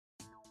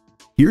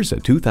Here's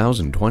a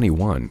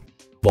 2021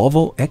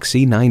 Volvo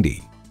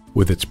XC90.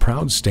 With its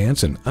proud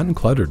stance and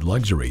uncluttered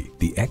luxury,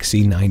 the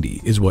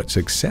XC90 is what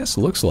success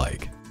looks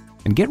like.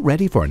 And get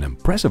ready for an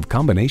impressive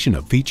combination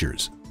of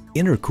features: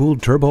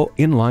 intercooled turbo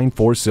inline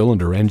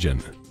 4-cylinder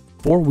engine,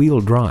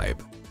 4-wheel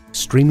drive,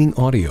 streaming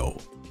audio,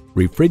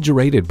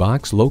 refrigerated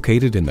box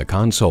located in the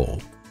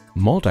console,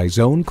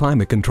 multi-zone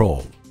climate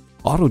control,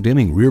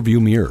 auto-dimming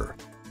rearview mirror,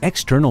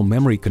 external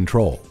memory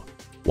control,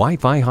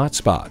 Wi-Fi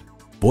hotspot,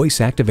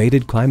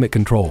 voice-activated climate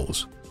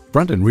controls,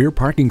 front and rear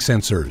parking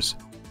sensors,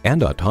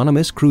 and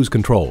autonomous cruise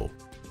control.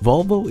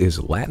 Volvo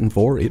is Latin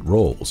for it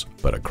rolls,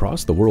 but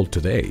across the world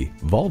today,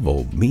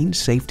 Volvo means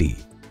safety.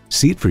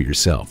 See it for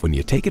yourself when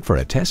you take it for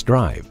a test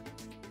drive.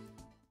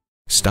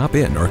 Stop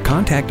in or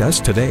contact us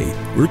today.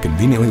 We're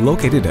conveniently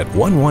located at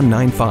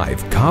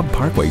 1195 Cobb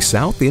Parkway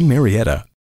South in Marietta.